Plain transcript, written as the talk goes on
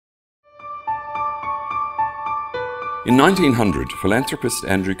In 1900, philanthropist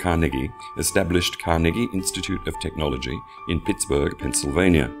Andrew Carnegie established Carnegie Institute of Technology in Pittsburgh,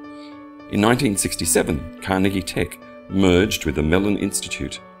 Pennsylvania. In 1967, Carnegie Tech merged with the Mellon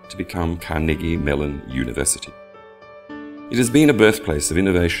Institute to become Carnegie Mellon University. It has been a birthplace of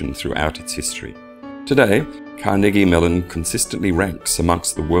innovation throughout its history. Today, Carnegie Mellon consistently ranks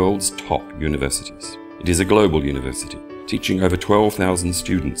amongst the world's top universities. It is a global university, teaching over 12,000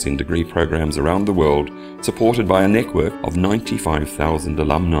 students in degree programs around the world, supported by a network of 95,000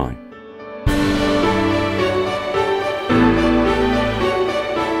 alumni.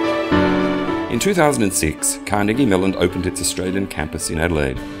 In 2006, Carnegie Mellon opened its Australian campus in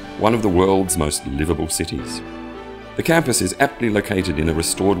Adelaide, one of the world's most livable cities. The campus is aptly located in a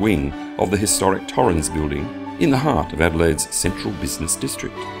restored wing of the historic Torrens building in the heart of Adelaide's central business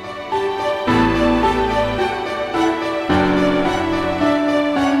district.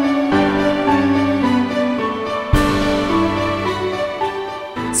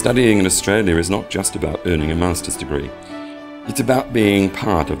 Studying in Australia is not just about earning a master's degree. It's about being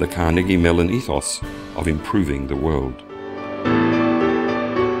part of the Carnegie Mellon ethos of improving the world.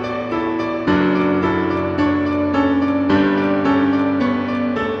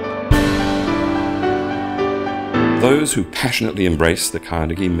 Those who passionately embrace the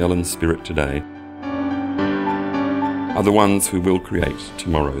Carnegie Mellon spirit today are the ones who will create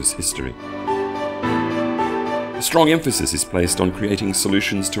tomorrow's history. A strong emphasis is placed on creating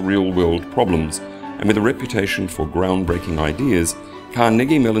solutions to real-world problems, and with a reputation for groundbreaking ideas,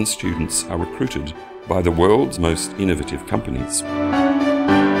 Carnegie Mellon students are recruited by the world's most innovative companies.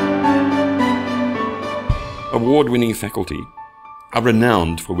 Award-winning faculty are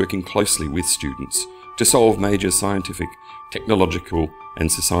renowned for working closely with students to solve major scientific, technological,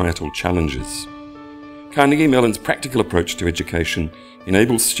 and societal challenges. Carnegie Mellon's practical approach to education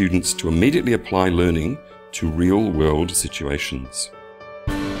enables students to immediately apply learning to real-world situations.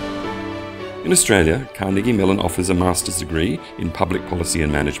 In Australia, Carnegie Mellon offers a master's degree in Public Policy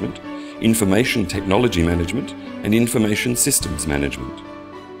and Management, Information Technology Management, and Information Systems Management.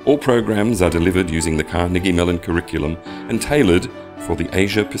 All programs are delivered using the Carnegie Mellon curriculum and tailored for the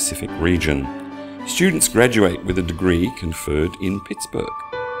Asia-Pacific region. Students graduate with a degree conferred in Pittsburgh.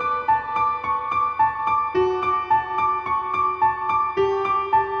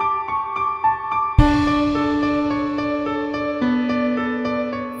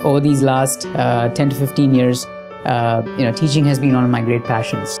 Over these last 10 to 15 years, teaching has been one of my great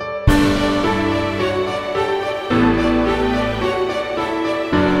passions.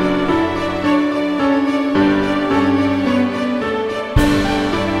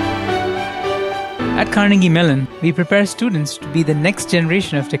 At Carnegie Mellon, we prepare students to be the next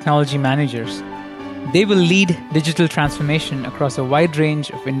generation of technology managers. They will lead digital transformation across a wide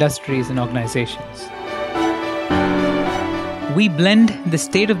range of industries and organizations. We blend the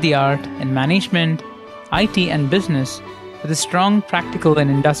state-of-the-art in management, IT, and business with a strong practical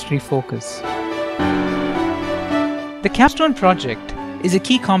and industry focus. The Capstone project is a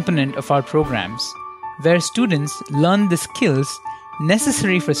key component of our programs, where students learn the skills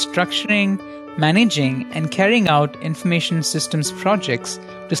necessary for structuring, managing, and carrying out information systems projects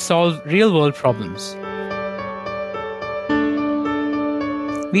to solve real-world problems.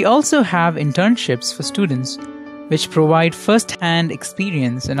 We also have internships for students which provide first-hand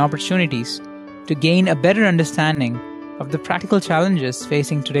experience and opportunities to gain a better understanding of the practical challenges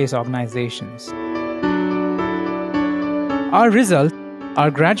facing today's organizations. Our result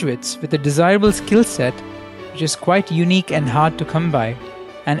are graduates with a desirable skill set which is quite unique and hard to come by,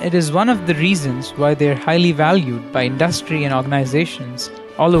 and it is one of the reasons why they are highly valued by industry and organizations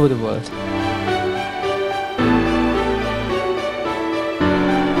all over the world.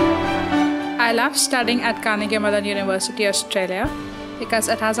 I love studying at Carnegie Mellon University, Australia, because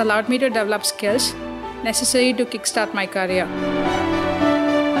it has allowed me to develop skills necessary to kickstart my career.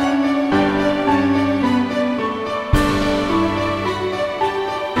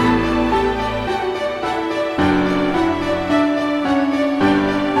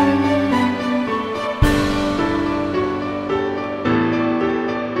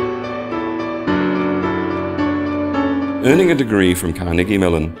 Earning a degree from Carnegie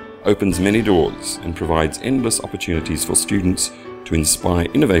Mellon opens many doors and provides endless opportunities for students to inspire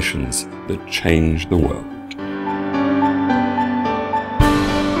innovations that change the world.